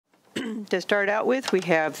To start out with, we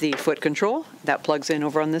have the foot control that plugs in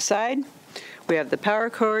over on the side. We have the power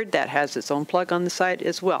cord that has its own plug on the side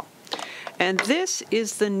as well. And this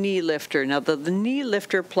is the knee lifter. Now the knee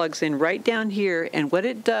lifter plugs in right down here, and what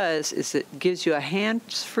it does is it gives you a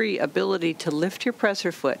hands-free ability to lift your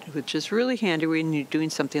presser foot, which is really handy when you're doing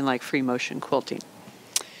something like free motion quilting.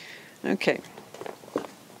 Okay.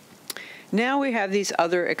 Now we have these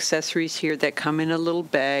other accessories here that come in a little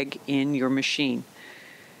bag in your machine.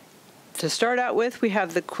 To start out with, we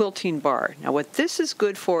have the quilting bar. Now what this is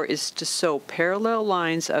good for is to sew parallel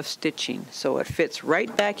lines of stitching. So it fits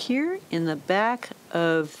right back here in the back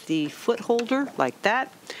of the foot holder like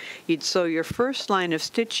that. You'd sew your first line of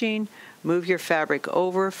stitching, move your fabric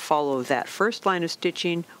over, follow that first line of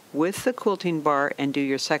stitching with the quilting bar and do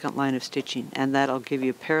your second line of stitching, and that'll give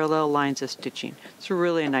you parallel lines of stitching. It's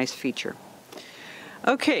really a nice feature.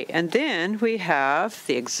 Okay, and then we have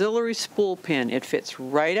the auxiliary spool pin. It fits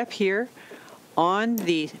right up here on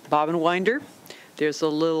the bobbin winder. There's a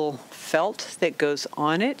little felt that goes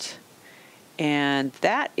on it, and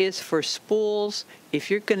that is for spools. If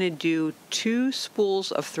you're going to do 2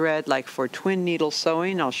 spools of thread, like for twin needle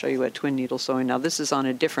sewing, I'll show you what twin needle sewing. Now this is on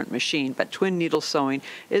a different machine, but twin needle sewing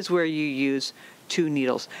is where you use 2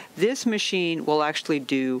 needles. This machine will actually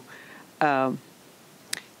do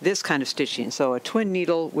this kind of stitching. So a twin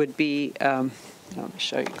needle would be, let me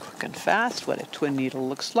show you quick and fast what a twin needle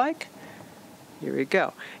looks like. Here we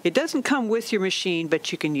go. It doesn't come with your machine,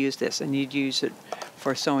 but you can use this, and you'd use it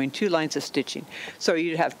for sewing 2 lines of stitching. So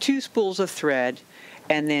you'd have 2 spools of thread,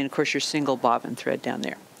 and then of course your single bobbin thread down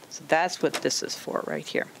there. So that's what this is for right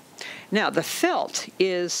here. Now the felt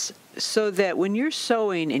is so that when you're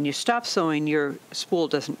sewing and you stop sewing, your spool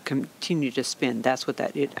doesn't continue to spin. That's what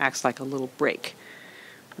it acts like a little brake.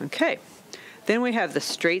 Okay, then we have the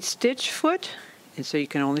straight stitch foot, and so you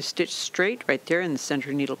can only stitch straight right there in the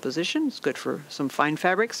center needle position. It's good for some fine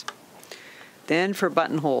fabrics. Then for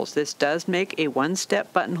buttonholes, this does make a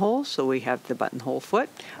 1-step buttonhole, so we have the buttonhole foot.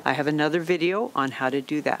 I have another video on how to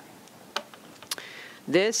do that.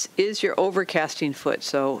 This is your overcasting foot.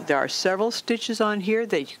 So there are several stitches on here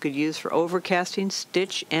that you could use for overcasting,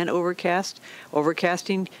 stitch and overcast.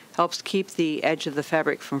 Overcasting helps keep the edge of the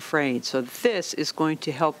fabric from fraying. So this is going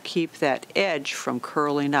to help keep that edge from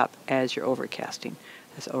curling up as you're overcasting.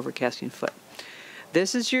 That's overcasting foot.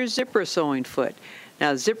 This is your zipper sewing foot.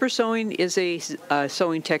 Now zipper sewing is a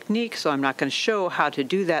sewing technique, so I'm not going to show how to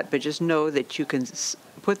do that, but just know that you can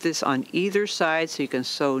put this on either side so you can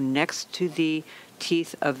sew next to the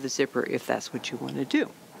teeth of the zipper if that's what you want to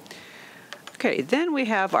do. Okay, then we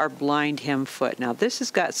have our blind hem foot. Now this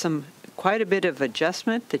has got quite a bit of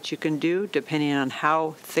adjustment that you can do depending on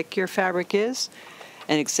how thick your fabric is.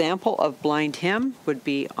 An example of blind hem would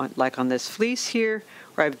be like on this fleece here,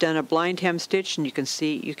 where I've done a blind hem stitch, and you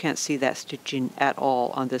can't see that stitching at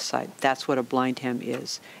all on this side. That's what a blind hem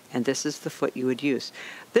is, and this is the foot you would use.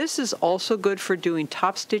 This is also good for doing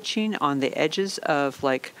top stitching on the edges of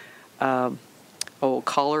like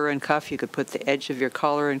collar and cuff. You could put the edge of your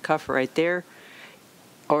collar and cuff right there,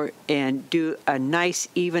 and do a nice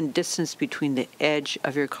even distance between the edge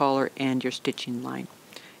of your collar and your stitching line,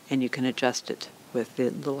 and you can adjust it with the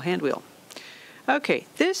little hand wheel. Okay,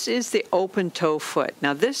 this is the open toe foot.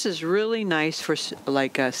 Now this is really nice for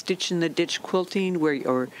like stitch in the ditch quilting, where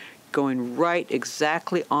you're going right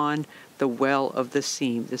exactly on the well of the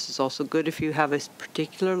seam. This is also good if you have a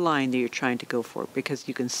particular line that you're trying to go for, because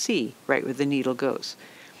you can see right where the needle goes.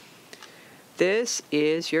 This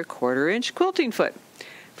is your 1/4 inch quilting foot.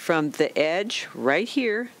 From the edge right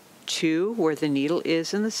here to where the needle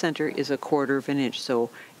is in the center is a 1/4 inch. So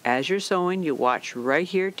as you're sewing, you watch right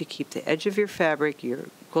here to keep the edge of your fabric, your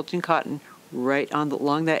quilting cotton, right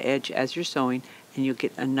along that edge as you're sewing, and you'll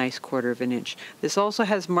get a nice 1/4 inch. This also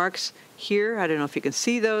has marks here. I don't know if you can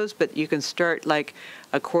see those, but you can start like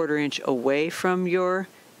a 1/4 inch away from your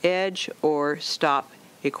edge, or stop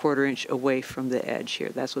a 1/4 inch away from the edge here.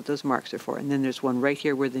 That's what those marks are for. And then there's one right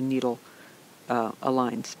here where the needle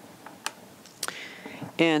aligns.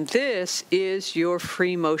 And this is your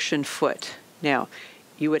free motion foot. Now,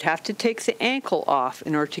 you would have to take the ankle off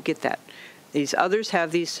in order to get that. These others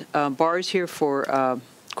have these bars here for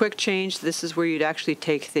quick change. This is where you'd actually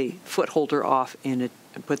take the foot holder off and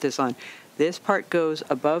put this on. This part goes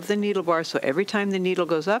above the needle bar, so every time the needle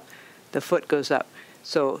goes up, the foot goes up.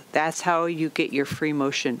 So that's how you get your free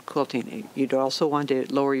motion quilting. You'd also want to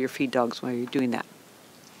lower your feed dogs while you're doing that.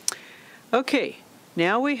 Okay,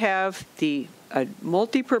 now we have the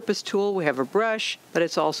multi-purpose tool. We have a brush, but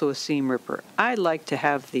it's also a seam ripper. I like to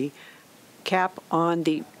have the cap on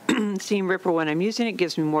the seam ripper, when I'm using it,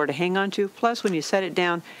 gives me more to hang on to. Plus, when you set it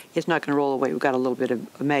down, it's not going to roll away. We've got a little bit of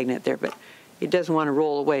a magnet there, but it doesn't want to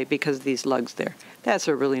roll away because of these lugs there. That's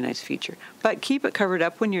a really nice feature. But keep it covered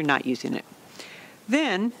up when you're not using it.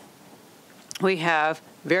 Then we have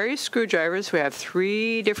various screwdrivers. We have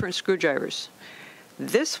 3 different screwdrivers.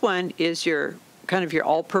 This one is your kind of your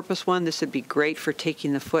all-purpose one. This would be great for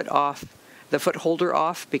taking the foot off, the foot holder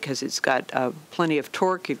off, because it's got plenty of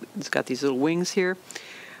torque. It's got these little wings here.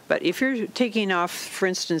 But if you're taking off, for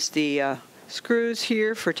instance, the screws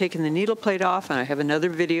here for taking the needle plate off, and I have another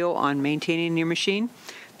video on maintaining your machine,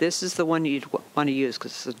 this is the one you'd want to use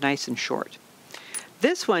because it's nice and short.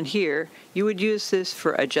 This one here, you would use this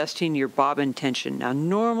for adjusting your bobbin tension. Now,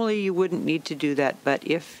 normally you wouldn't need to do that, but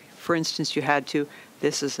if, for instance, you had to,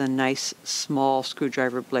 this is a nice small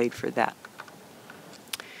screwdriver blade for that.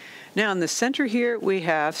 Now, in the center here, we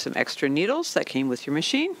have some extra needles that came with your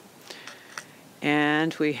machine,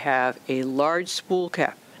 and we have a large spool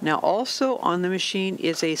cap. Now, also on the machine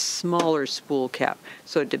is a smaller spool cap.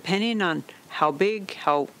 So depending on how big,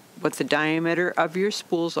 what the diameter of your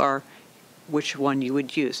spools are, which one you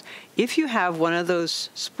would use. If you have one of those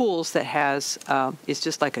spools that has, it's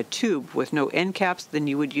just like a tube with no end caps, then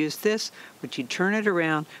you would use this, but you turn it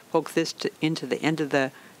around, poke this into the end of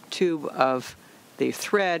the tube of the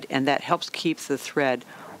thread, and that helps keep the thread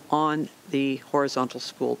on the horizontal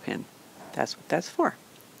spool pin. That's what that's for.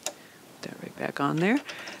 Put that right back on there.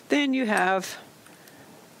 Then you have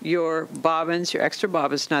your bobbins, your extra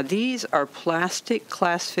bobbins. Now, these are plastic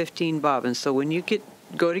class 15 bobbins, so when you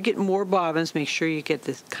go to get more bobbins, make sure you get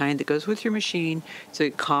the kind that goes with your machine. It's a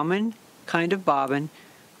common kind of bobbin,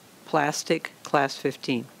 plastic class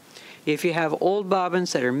 15. If you have old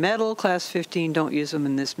bobbins that are metal class 15, don't use them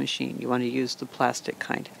in this machine. You want to use the plastic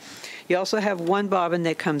kind. You also have one bobbin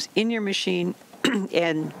that comes in your machine,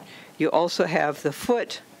 and you also have the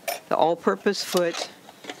foot, the all-purpose foot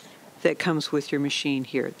that comes with your machine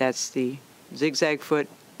here. That's the zigzag foot.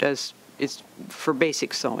 It's for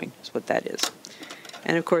basic sewing, is what that is.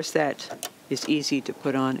 And of course, that is easy to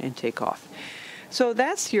put on and take off. So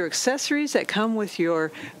that's your accessories that come with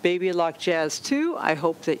your Baby Lock Jazz 2. I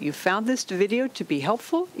hope that you found this video to be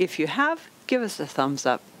helpful. If you have, give us a thumbs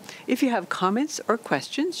up. If you have comments or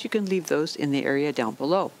questions, you can leave those in the area down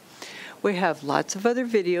below. We have lots of other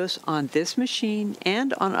videos on this machine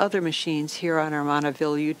and on other machines here on our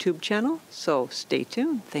Montavilla YouTube channel, so stay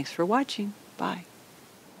tuned. Thanks for watching. Bye.